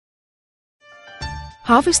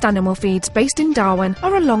Harvest Animal Feeds, based in Darwin,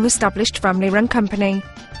 are a long-established family-run company.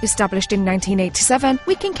 Established in 1987,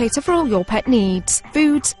 we can cater for all your pet needs: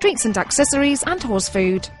 foods, treats and accessories, and horse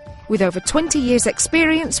food. With over 20 years'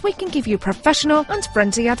 experience, we can give you professional and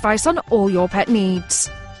friendly advice on all your pet needs.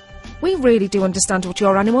 We really do understand what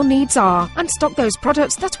your animal needs are and stock those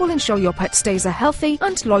products that will ensure your pet stays a healthy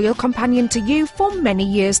and loyal companion to you for many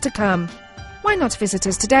years to come. Why not visit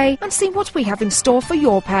us today and see what we have in store for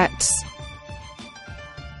your pets?